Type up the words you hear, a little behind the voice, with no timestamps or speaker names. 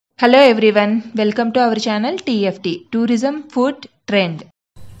Hello everyone, welcome to our channel TFT Tourism Food Trend.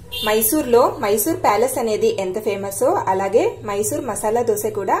 మైసూర్లో Mysore palace అనేది ఎంత famous అలాగే మైసూర్ మసాలా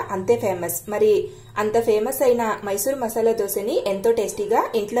దోశ కూడా అంతే ఫేమస్. మరి అంత ఫేమస్ అయిన మైసూర్ మసాలా దోశని ఎంతో టేస్టీగా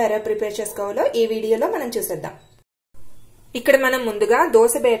ఇంట్లో ఎలా ప్రిపేర్ చేసుకోవాలో ఈ వీడియోలో మనం చూసేద్దాం. ఇక్కడ మనం ముందుగా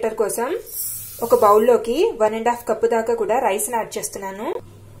దోశ బ్యాటర్ కోసం ఒక బౌల్లోకి 1.5 కప్పు దాకా కూడా రైస్ ని యాడ్ చేస్తున్నాను.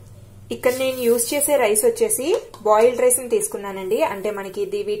 ఇక్కడ నేను యూజ్ చేసే రైస్ వచ్చేసి బాయిల్డ్ రైస్ ని తీసుకున్నానండి. అంటే మనకి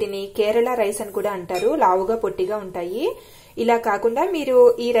వీటిని కేరళ రైస్ అని కూడా అంటారు, లావుగా పొట్టిగా ఉంటాయి. ఇలా కాకుండా మీరు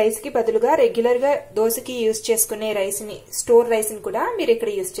ఈ రైస్ కి బదులుగా రెగ్యులర్ గా దోశకి యూజ్ చేసుకునే రైస్ ని, స్టోర్ రైస్ ని కూడా మీరు ఇక్కడ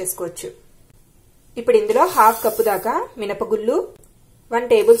యూజ్ చేసుకోవచ్చు. ఇప్పుడు ఇందులో 1/2 కప్పు దాకా మినపగుళ్ళు,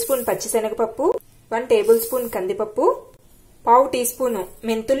 1 టేబుల్ స్పూన్ పచ్చిశనగపప్పు, 1 టేబుల్ స్పూన్ కందిపప్పు, 1/2 టీ స్పూన్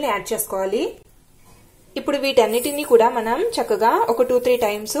మెంతుల్ని యాడ్ చేసుకోవాలి. ఇప్పుడు వీటన్నిటిని కూడా మనం చక్కగా ఒక 2-3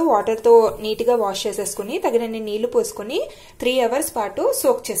 టైమ్స్ వాటర్ తో నీట్ గా వాష్ చేసేసుకుని తగినన్ని నీళ్లు పోసుకుని 3 అవర్స్ పాటు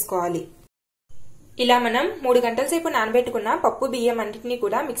సోక్ చేసుకోవాలి. ఇలా మనం 3 గంటల సేపు నానబెట్టుకున్న పప్పు బియ్యం అన్నిటిని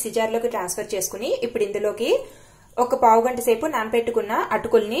కూడా మిక్సీ జార్ లోకి ట్రాన్స్ఫర్ చేసుకుని ఇప్పుడు ఇందులోకి ఒక 1/2 గంట సేపు నానబెట్టుకున్న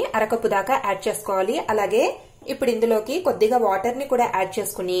అటుకుల్ని 1/2 కప్పు దాకా యాడ్ చేసుకోవాలి. అలాగే ఇప్పుడు ఇందులోకి కొద్దిగా వాటర్ ని కూడా యాడ్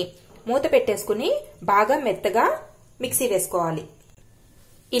చేసుకుని మూత పెట్టేసుకుని బాగా మెత్తగా మిక్సీ వేసుకోవాలి.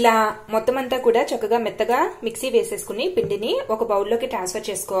 ఇలా మొత్తం అంతా కూడా చక్కగా మెత్తగా మిక్సీ వేసేసుకుని పిండిని ఒక బౌల్లోకి ట్రాన్స్ఫర్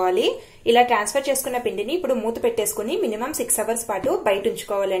చేసుకోవాలి. ఇలా ట్రాన్స్ఫర్ చేసుకున్న పిండిని ఇప్పుడు మూత పెట్టేసుకుని మినిమం 6 అవర్స్ పాటు బయట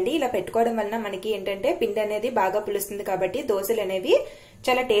ఉంచుకోవాలండి. ఇలా పెట్టుకోవడం వలన మనకి ఏంటంటే పిండి అనేది బాగా పులుస్తుంది కాబట్టి దోశలు అనేవి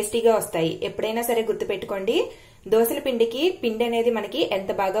చాలా టేస్టీగా వస్తాయి. ఎప్పుడైనా సరే గుర్తుపెట్టుకోండి, దోశల పిండికి పిండి అనేది మనకి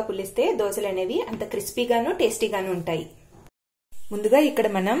ఎంత బాగా పులిస్తే దోశలు అనేవి అంత క్రిస్పీగాను టేస్టీగాను ఉంటాయి. ముందుగా ఇక్కడ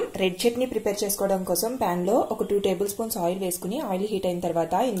మనం రెడ్ చట్నీ ప్రిపేర్ చేసుకోవడం కోసం పాన్ లో ఒక 2 టేబుల్ స్పూన్స్ ఆయిల్ వేసుకుని ఆయిల్ హీట్ అయిన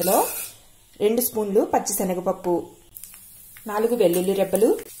తర్వాత ఇందులో 2 స్పూన్లు పచ్చిశనగపప్పు, 4 వెల్లుల్లి రెబ్బలు,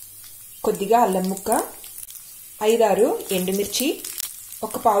 కొద్దిగా అల్లం ముక్క, 5-6 ఎండుమిర్చి,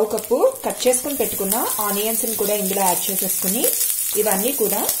 ఒక 1/2 కప్పు కట్ చేసుకుని పెట్టుకున్న ఆనియన్స్ ని కూడా ఇందులో యాడ్ చేసేసుకుని ఇవన్నీ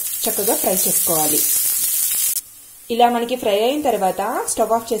కూడా చక్కగా ఫ్రై చేసుకోవాలి. ఇలా మనకి ఫ్రై అయిన తర్వాత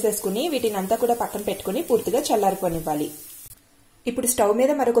స్టవ్ ఆఫ్ చేసేసుకుని వీటిని అంతా కూడా పక్కన పెట్టుకుని పూర్తిగా చల్లారిపోనివ్వాలి. ఇప్పుడు స్టవ్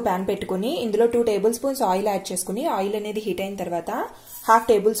మీద మరొక ప్యాన్ పెట్టుకుని ఇందులో 2 టేబుల్ స్పూన్స్ ఆయిల్ యాడ్ చేసుకుని ఆయిల్ అనేది హీట్ అయిన తర్వాత 1/2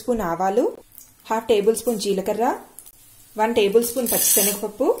 టేబుల్ స్పూన్ ఆవాలు, 1/2 టేబుల్ స్పూన్ జీలకర్ర, 1 టేబుల్ స్పూన్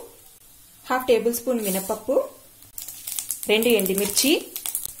పచ్చిశనగపప్పు, 1/2 టేబుల్ స్పూన్ మినపప్పు, 2 ఎండుమిర్చి,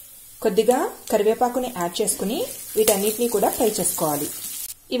 కొద్దిగా కరివేపాకుని యాడ్ చేసుకుని వీటన్నిటిని కూడా ఫ్రై చేసుకోవాలి.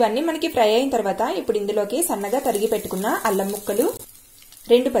 ఇవన్నీ మనకి ఫ్రై అయిన తర్వాత ఇప్పుడు ఇందులోకి సన్నగా తరిగి పెట్టుకున్న అల్లం ముక్కలు,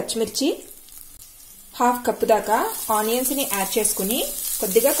 2 పచ్చిమిర్చి, 1/2 కప్పు దాకా ఆనియన్స్ ని యాడ్ చేసుకుని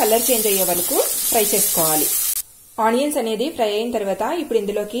కొద్దిగా కలర్ చేంజ్ అయ్యే వరకు ఫ్రై చేసుకోవాలి. ఆనియన్స్ అనేది ఫ్రై అయిన తర్వాత ఇప్పుడు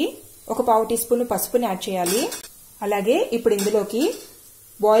ఇందులోకి ఒక 1/2 టీ స్పూన్ పసుపుని యాడ్ చేయాలి. అలాగే ఇప్పుడు ఇందులోకి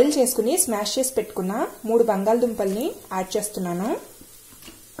బాయిల్ చేసుకుని స్మాష్ చేసి పెట్టుకున్న 3 బంగాళదుంపల్ని యాడ్ చేస్తున్నాను.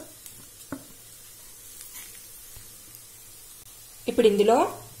 ఇప్పుడు ఇందులో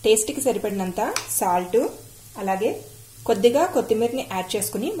టేస్ట్కి సరిపడినంత సాల్ట్, అలాగే కొద్దిగా కొత్తిమీరని యాడ్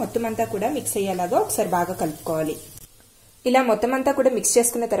చేసుకుని మొత్తం అంతా కూడా మిక్స్ అయ్యేలాగా ఒకసారి బాగా కలుపుకోవాలి. ఇలా మొత్తం అంతా కూడా మిక్స్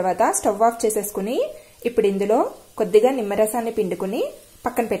చేసుకున్న తర్వాత స్టవ్ ఆఫ్ చేసేసుకుని ఇప్పుడు ఇందులో కొద్దిగా నిమ్మరసాన్ని పిండుకుని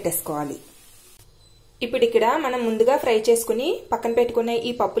పక్కన పెట్టేసుకోవాలి. ఇప్పుడు ఇక్కడ మనం ముందుగా ఫ్రై చేసుకుని పక్కన పెట్టుకునే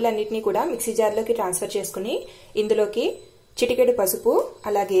ఈ పప్పులన్నిటినీ కూడా మిక్సీ జార్లోకి ట్రాన్స్ఫర్ చేసుకుని ఇందులోకి చిటికెడు పసుపు,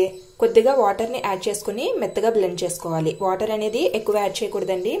 అలాగే కొద్దిగా వాటర్ ని యాడ్ చేసుకుని మెత్తగా బ్లెండ్ చేసుకోవాలి. వాటర్ అనేది ఎక్కువ యాడ్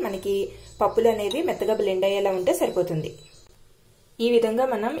చేయకూడదండి, మనకి పప్పులు అనేవి మెత్తగా బ్లెండ్ అయ్యేలా ఉంటే సరిపోతుంది. ఈ విధంగా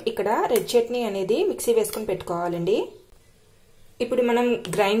మనం ఇక్కడ రెడ్ చట్నీ అనేది మిక్సీ వేసుకుని పెట్టుకోవాలండి. ఇప్పుడు మనం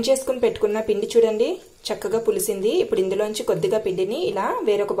గ్రైండ్ చేసుకుని పెట్టుకున్న పిండి చూడండి చక్కగా పులిసింది. ఇప్పుడు ఇందులోంచి కొద్దిగా పిండిని ఇలా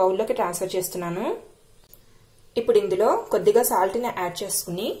వేరొక బౌల్లోకి ట్రాన్స్ఫర్ చేస్తున్నాను. ఇప్పుడు ఇందులో కొద్దిగా సాల్ట్ ని యాడ్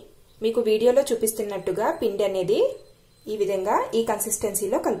చేసుకుని మీకు వీడియోలో చూపిస్తున్నట్టుగా పిండి అనేది ఈ విధంగా ఈ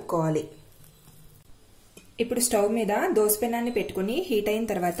కన్సిస్టెన్సీలో కలుపుకోవాలి. ఇప్పుడు స్టవ్ మీద దోస పెనాన్ని పెట్టుకుని హీట్ అయిన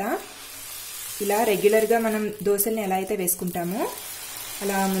తర్వాత ఇలా రెగ్యులర్ గా మనం దోశల్ని ఎలా అయితే వేసుకుంటామో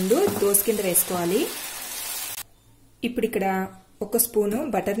అలా ముందు దోశ కింద వేసుకోవాలి. ఇప్పుడు ఇక్కడ 1 స్పూను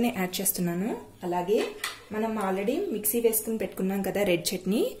బటర్ ని యాడ్ చేస్తున్నాను. అలాగే మనం ఆల్రెడీ మిక్సీ వేసుకుని పెట్టుకున్నాం కదా రెడ్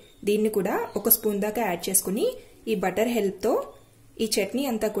చట్నీ, దీన్ని కూడా 1 స్పూన్ దాకా యాడ్ చేసుకుని ఈ బటర్ హెల్ప్ తో ఈ చట్నీ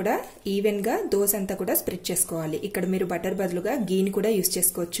అంతా కూడా ఈవెన్ గా దోశ అంతా కూడా స్ప్రెడ్ చేసుకోవాలి. ఇక్కడ మీరు బటర్ బదులుగా గీని కూడా యూజ్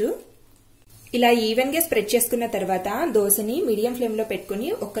చేసుకోవచ్చు. ఇలా ఈవెన్ గా స్ప్రెడ్ చేసుకున్న తర్వాత దోశని మీడియం ఫ్లేమ్ లో పెట్టుకుని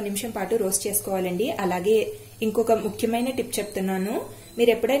 1 నిమిషం పాటు రోస్ట్ చేసుకోవాలండి. అలాగే ఇంకొక ముఖ్యమైన టిప్ చెప్తున్నాను,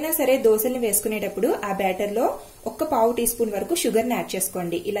 మీరు ఎప్పుడైనా సరే దోశల్ని వేసుకునేటప్పుడు ఆ బ్యాటర్ లో 1/4 టీ స్పూన్ వరకు షుగర్ ని యాడ్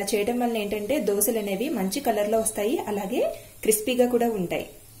చేసుకోండి. ఇలా చేయడం వల్ల ఏంటంటే దోశలు అనేవి మంచి కలర్ లో వస్తాయి, అలాగే క్రిస్పీగా కూడా ఉంటాయి.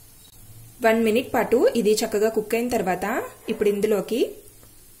 1 మినిట్ పాటు ఇది చక్కగా కుక్ అయిన తర్వాత ఇప్పుడు ఇందులోకి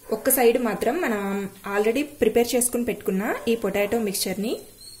ఒక్క సైడ్ మాత్రం మనం ఆల్రెడీ ప్రిపేర్ చేసుకుని పెట్టుకున్న ఈ పొటాటో మిక్చర్ ని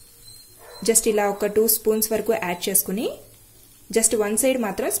జస్ట్ ఇలా ఒక 2 స్పూన్స్ వరకు యాడ్ చేసుకుని జస్ట్ వన్ సైడ్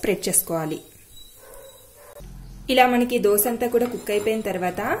మాత్రం స్ప్రెడ్ చేసుకోవాలి. ఇలా మనకి దోశ అంతా కూడా కుక్ అయిపోయిన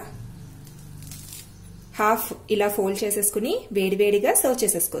తర్వాత హాఫ్ ఇలా ఫోల్డ్ చేసేసుకుని వేడివేడిగా సర్వ్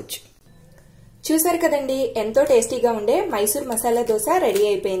చేసేసుకోవచ్చు. చూసారు కదండి, ఎంతో టేస్టీగా ఉండే మైసూర్ మసాలా దోశ రెడీ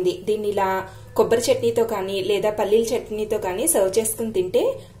అయిపోయింది. దీన్ని ఇలా కొబ్బరి చట్నీతో కానీ లేదా పల్లీల చట్నీతో కానీ సర్వ్ చేసుకుని తింటే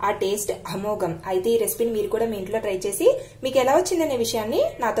ఆ టేస్ట్ అమోఘం. అయితే ఈ రెసిపీని మీరు కూడా మీ ఇంట్లో ట్రై చేసి మీకు ఎలా వచ్చిందనే విషయాన్ని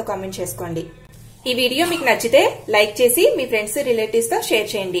నాతో కామెంట్ చేసుకోండి. ఈ వీడియో మీకు నచ్చితే లైక్ చేసి మీ ఫ్రెండ్స్ రిలేటివ్స్ తో షేర్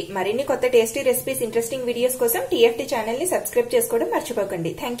చేయండి. మరిన్ని కొత్త టేస్టీ రెసిపీస్ ఇంట్రెస్టింగ్ వీడియోస్ కోసం TFT ఛానల్ ని సబ్స్క్రైబ్ చేసుకోవడం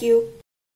మర్చిపోకండి. Thank you.